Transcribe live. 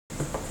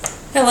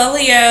Hello,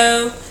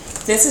 Leo.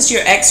 This is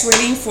your X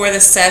reading for the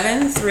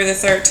 7th through the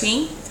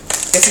 13th.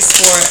 This is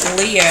for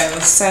Leo,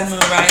 Sun, Moon,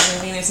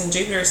 Rising, Venus, and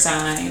Jupiter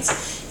signs.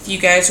 If you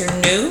guys are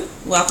new,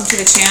 welcome to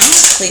the channel.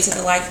 Please hit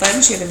the like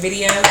button, share the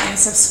video, and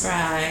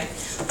subscribe.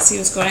 Let's see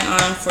what's going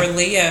on for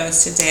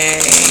Leos today.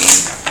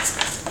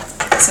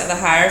 So the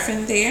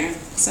Hierophant there.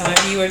 Some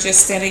of you are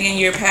just standing in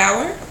your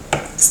power,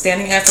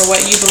 standing up for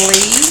what you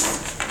believe,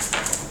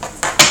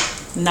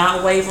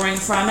 not wavering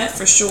from it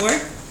for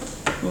sure.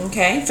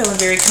 Okay, feeling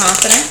very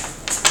confident.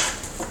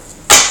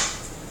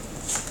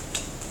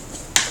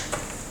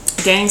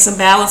 Gaining some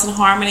balance and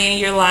harmony in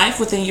your life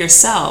within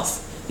yourself.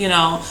 You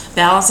know,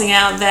 balancing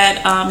out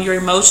that your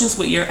emotions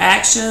with your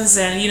actions,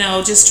 and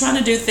just trying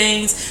to do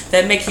things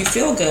that make you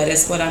feel good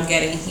is what I'm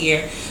getting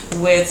here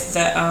with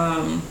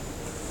the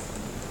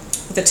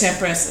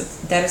Temperance.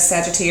 That is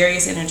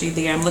Sagittarius energy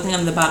there. I'm looking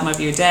on the bottom of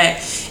your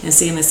deck and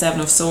seeing the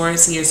Seven of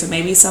Swords here. So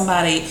maybe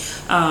somebody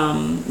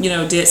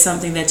did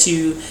something that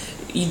you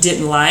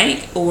didn't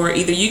like, or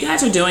either you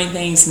guys are doing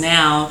things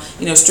now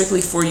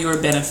strictly for your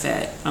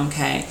benefit,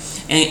 okay,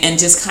 and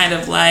just kind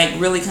of like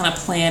really kind of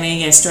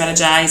planning and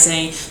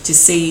strategizing to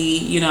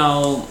see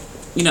how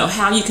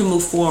you can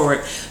move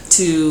forward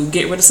to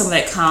get rid of some of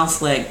that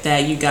conflict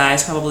that you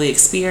guys probably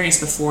experienced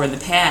before in the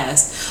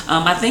past.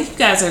 I think you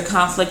guys are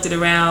conflicted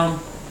around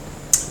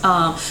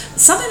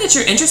something that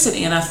you're interested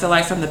in, I feel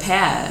like, from the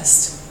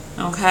past.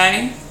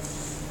 Okay,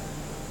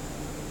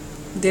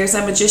 there's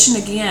that Magician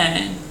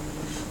again.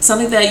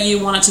 Something that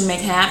you wanted to make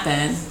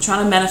happen,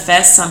 trying to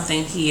manifest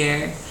something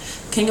here.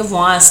 King of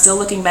Wands, still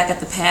looking back at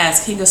the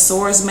past. King of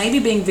Swords, maybe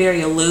being very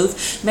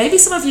aloof. Maybe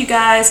some of you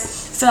guys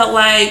felt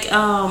like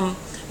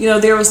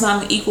there was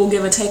not an equal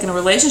give and take in a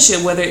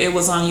relationship, whether it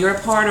was on your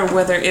part or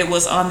whether it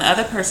was on the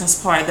other person's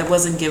part, that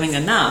wasn't giving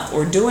enough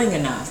or doing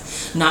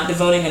enough, not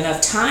devoting enough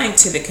time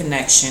to the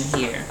connection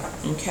here,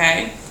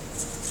 okay?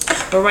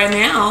 But right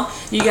now,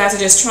 you guys are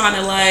just trying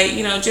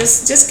to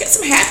just get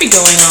some happy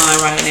going on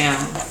right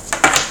now.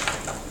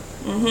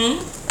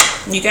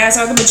 You guys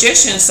are the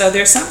Magician, so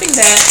there's something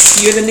that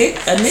you're the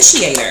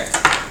initiator.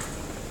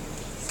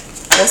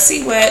 Let's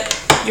see what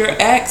your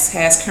ex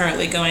has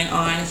currently going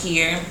on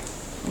here.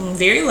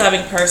 Very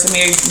loving person,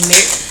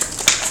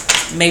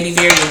 maybe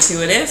very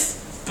intuitive,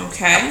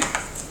 okay.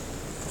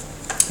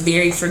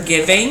 Very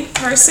forgiving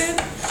person,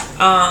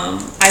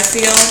 I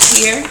feel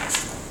here.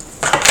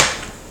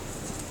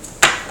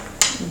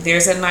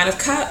 There's a Knight of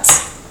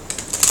Cups.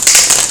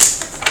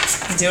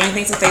 Doing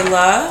things that they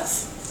love.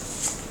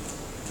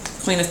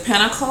 Queen of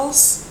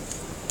Pentacles.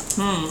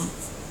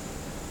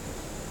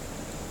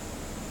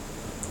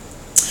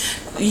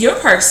 Your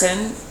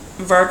person,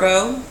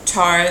 Virgo,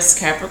 Taurus,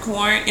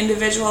 Capricorn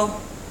individual,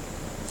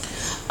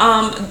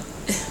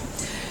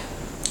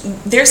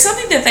 there's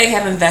something that they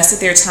have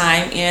invested their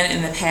time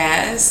in the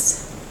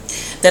past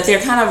that they're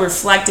kind of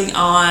reflecting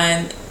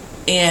on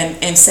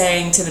and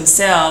saying to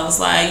themselves,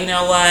 like, you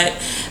know what,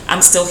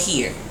 I'm still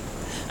here.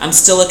 I'm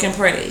still looking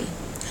pretty.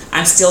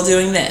 I'm still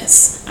doing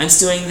this. I'm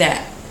still doing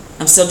that.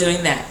 I'm still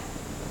doing that.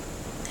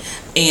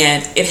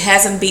 And it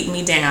hasn't beat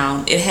me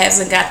down. It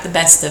hasn't got the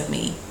best of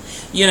me.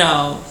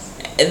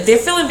 They're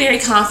feeling very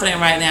confident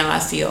right now, I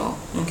feel.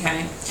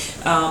 Okay.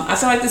 I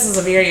feel like this is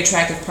a very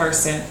attractive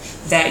person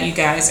that you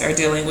guys are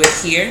dealing with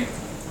here.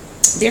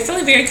 They're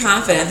feeling very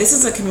confident. This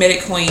is a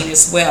committed queen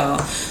as well.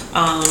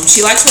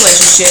 She likes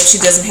relationships. She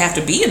doesn't have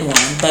to be in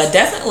one, but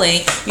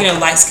definitely,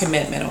 likes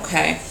commitment,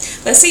 okay?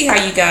 Let's see how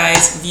you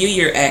guys view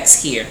your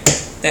ex here.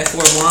 That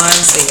Four of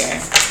Wands there.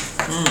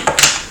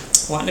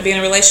 Wanting to be in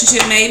a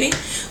relationship, maybe.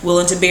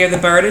 Willing to bear the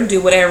burden, do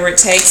whatever it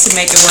takes to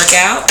make it work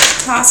out,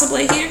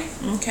 possibly here.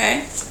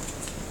 Okay.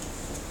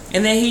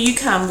 And then here you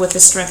come with the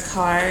Strength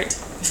card.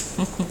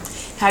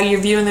 How you're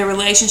viewing the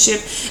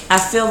relationship. I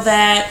feel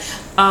that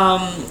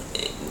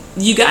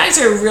you guys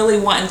are really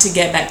wanting to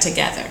get back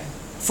together.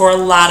 For a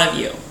lot of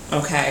you.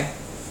 Okay.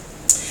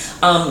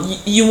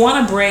 You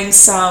want to bring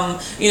some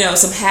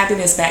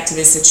happiness back to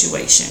this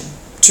situation.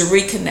 To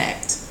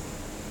reconnect.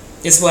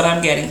 Is what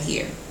I'm getting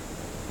here.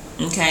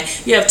 Okay,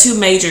 you have two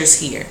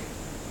majors here,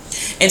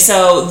 and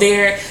so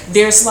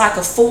there's like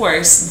a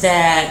force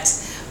that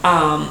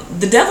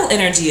the devil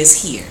energy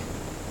is here.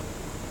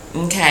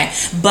 Okay,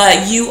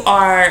 but you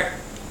are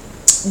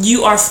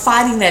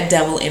fighting that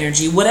devil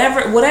energy.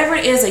 Whatever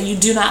it is that you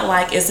do not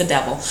like is the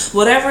devil.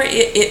 Whatever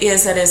it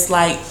is that is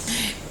like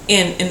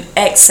in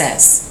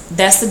excess,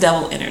 that's the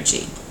devil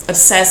energy.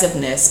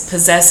 Obsessiveness,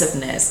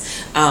 possessiveness,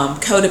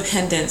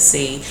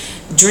 codependency,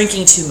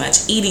 drinking too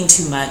much, eating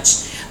too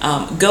much,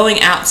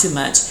 going out too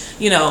much,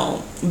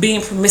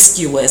 being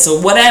promiscuous, or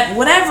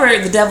whatever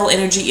the devil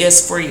energy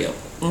is for you.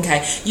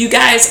 Okay, you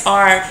guys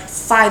are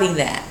fighting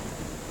that.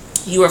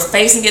 You are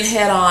facing it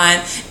head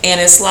on,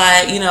 and it's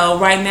like,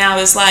 right now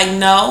it's like,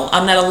 no,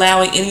 I'm not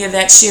allowing any of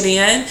that shit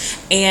in,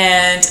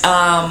 and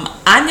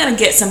I'm going to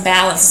get some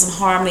balance and some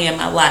harmony in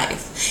my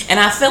life. And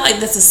I feel like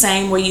that's the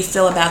same way you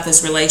feel about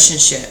this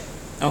relationship,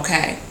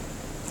 okay?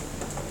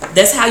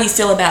 That's how you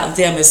feel about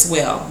them as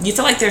well. You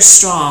feel like they're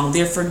strong,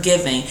 they're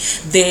forgiving,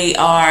 they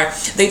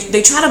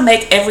try to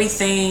make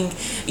everything,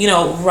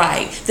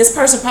 right. This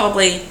person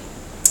probably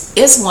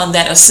is one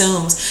that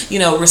assumes,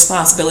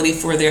 responsibility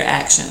for their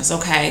actions,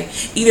 okay?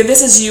 Either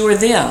this is you or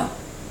them.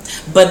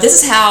 But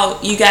this is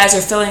how you guys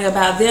are feeling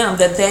about them,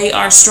 that they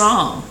are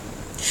strong,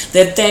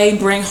 that they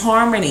bring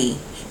harmony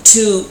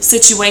to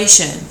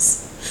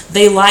situations.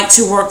 They like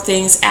to work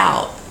things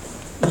out,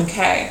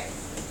 okay?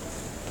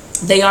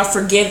 They are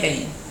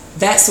forgiving,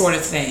 that sort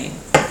of thing.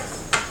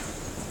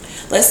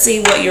 Let's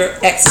see what your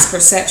ex's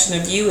perception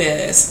of you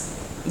is.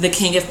 The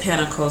King of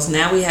Pentacles.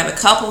 Now we have a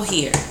couple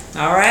here.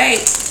 All right.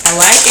 I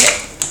like it.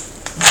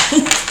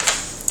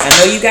 I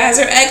know you guys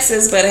are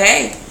exes, but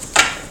hey,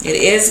 it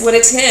is what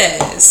it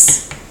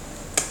is.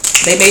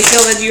 They may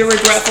feel that you're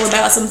regretful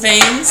about some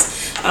things.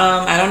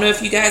 I don't know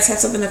if you guys have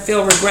something to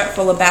feel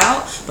regretful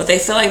about, but they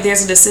feel like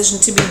there's a decision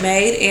to be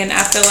made, and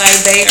I feel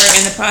like they are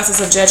in the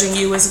process of judging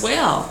you as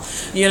well.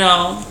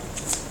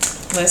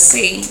 Let's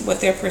see what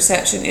their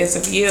perception is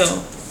of you.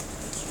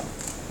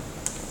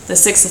 The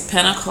Six of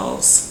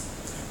Pentacles.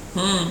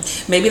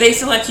 Maybe they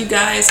feel like you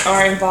guys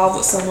are involved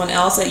with someone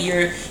else, that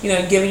you're,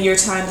 giving your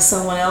time to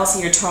someone else,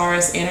 your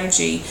Taurus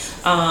energy,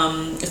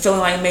 feeling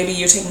like maybe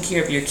you're taking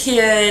care of your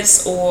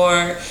kids,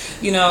 or,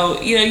 you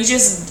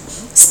just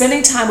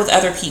spending time with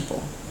other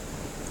people,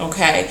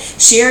 okay?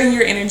 Sharing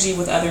your energy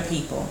with other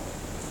people.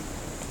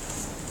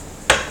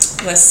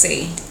 Let's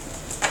see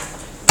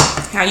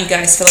how you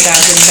guys feel about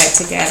getting back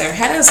together.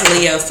 How does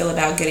Leo feel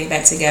about getting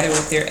back together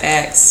with their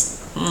ex?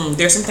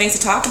 There's some things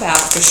to talk about,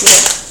 for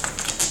sure.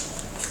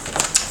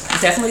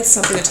 Definitely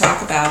something to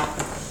talk about.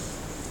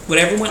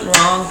 Whatever went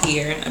wrong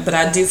here. But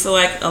I do feel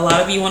like a lot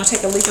of you want to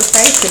take a leap of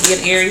faith. Could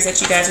be in areas that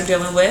you guys are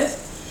dealing with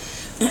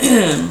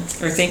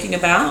or thinking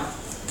about.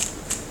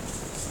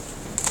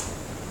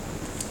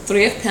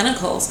 Three of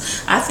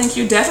Pentacles. I think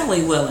you're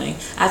definitely willing.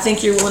 I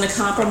think you're willing to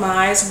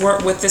compromise,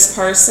 work with this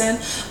person.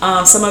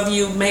 Some of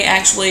you may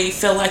actually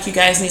feel like you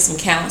guys need some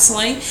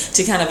counseling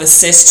to kind of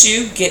assist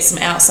you, get some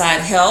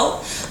outside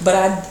help. But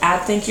I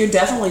think you're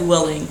definitely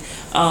willing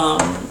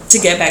to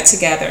get back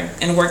together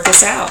and work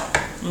this out,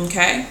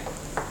 okay?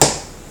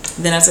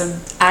 Then as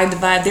I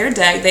divide their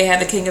deck, they have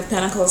the King of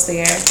Pentacles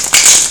there,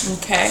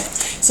 okay?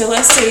 So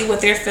let's see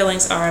what their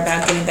feelings are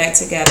about getting back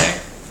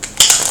together.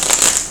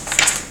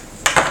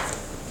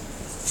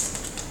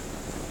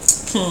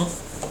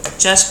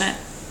 Judgment.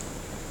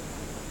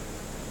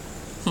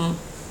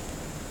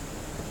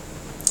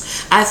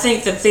 I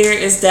think that there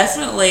is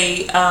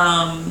definitely,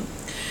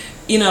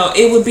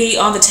 it would be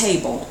on the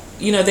table.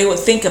 They would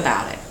think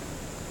about it.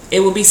 It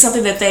would be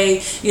something that they,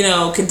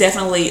 could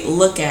definitely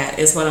look at,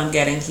 is what I'm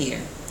getting here.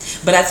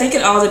 But I think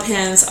it all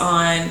depends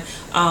on,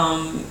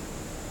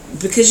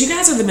 because you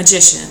guys are the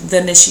magician, the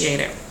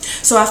initiator.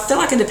 So I feel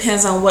like it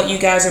depends on what you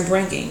guys are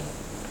bringing,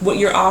 what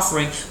you're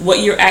offering, what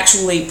you're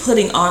actually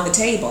putting on the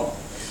table.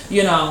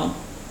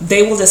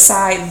 They will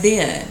decide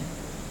then.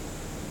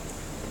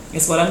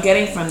 Is what I'm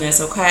getting from this,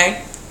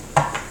 okay?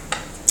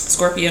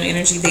 Scorpio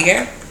energy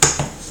there.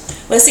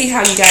 Let's see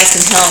how you guys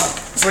can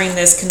help bring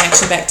this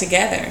connection back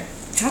together.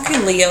 How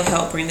can Leo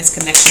help bring this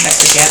connection back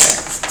together?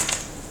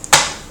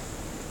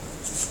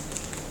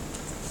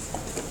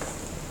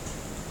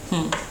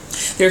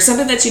 There's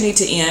something that you need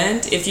to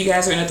end if you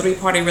guys are in a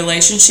three-party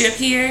relationship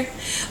here.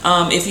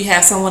 If you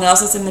have someone else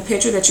that's in the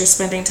picture that you're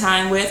spending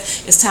time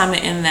with, it's time to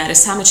end that.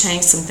 It's time to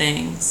change some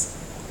things,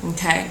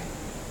 okay?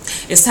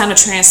 It's time to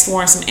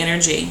transform some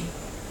energy,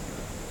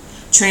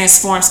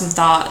 transform some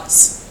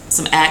thoughts,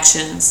 some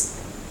actions,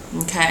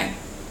 okay?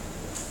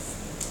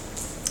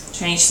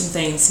 Change some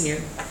things here.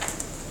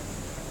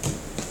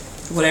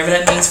 Whatever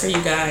that means for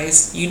you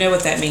guys, you know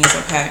what that means,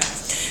 okay?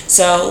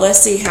 So let's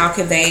see, how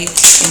can they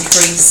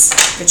increase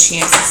the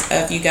chances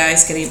of you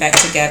guys getting back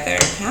together?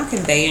 How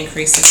can they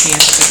increase the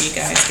chances of you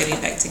guys getting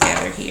back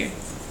together here?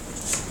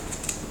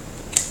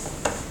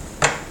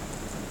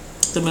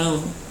 The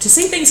Moon. To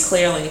see things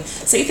clearly,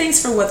 see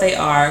things for what they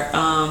are,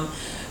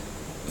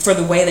 for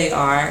the way they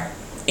are,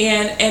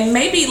 and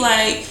maybe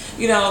like,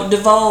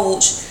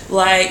 divulge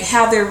like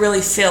how they're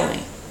really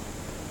feeling.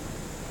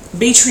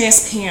 Be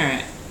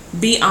transparent.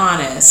 Be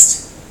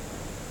honest.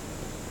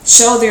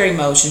 Show their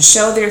emotions.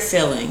 Show their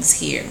feelings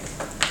here.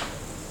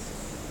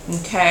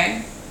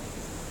 Okay?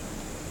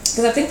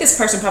 Because I think this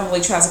person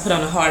probably tries to put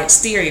on a hard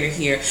exterior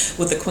here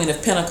with the Queen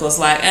of Pentacles.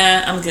 Like,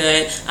 I'm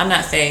good. I'm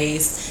not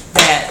phased.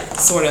 That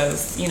sort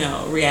of,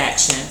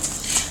 reaction.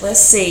 Let's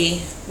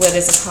see what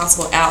is a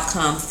possible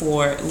outcome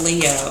for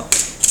Leo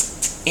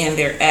and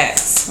their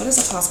ex. What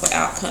is a possible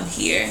outcome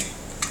here?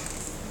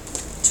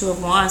 Two of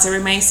Wands. It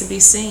remains to be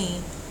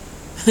seen.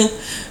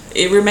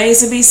 It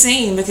remains to be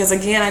seen, because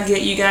again, I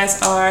get you guys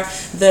are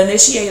the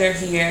initiator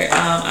here.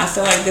 I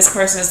feel like this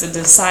person is the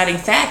deciding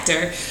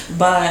factor,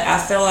 but I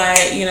feel like,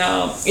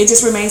 it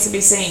just remains to be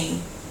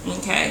seen,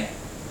 okay?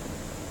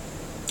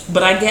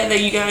 But I get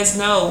that you guys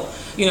know,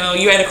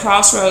 you're at a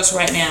crossroads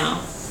right now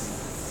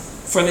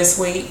for this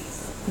week.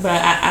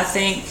 But I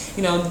think,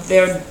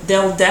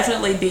 there'll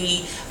definitely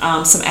be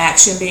some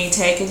action being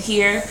taken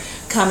here,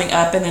 coming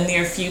up in the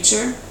near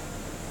future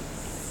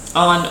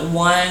on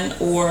one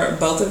or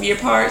both of your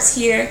parts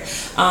here.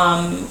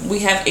 We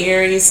have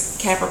Aries,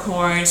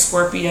 Capricorn,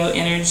 Scorpio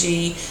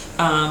energy,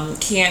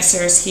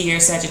 Cancers here,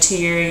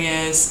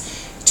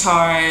 Sagittarius,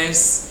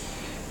 Taurus,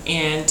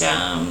 and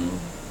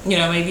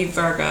maybe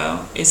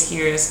Virgo is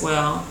here as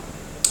well.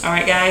 All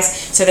right, guys,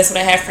 so that's what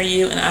I have for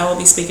you, and I will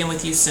be speaking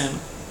with you soon.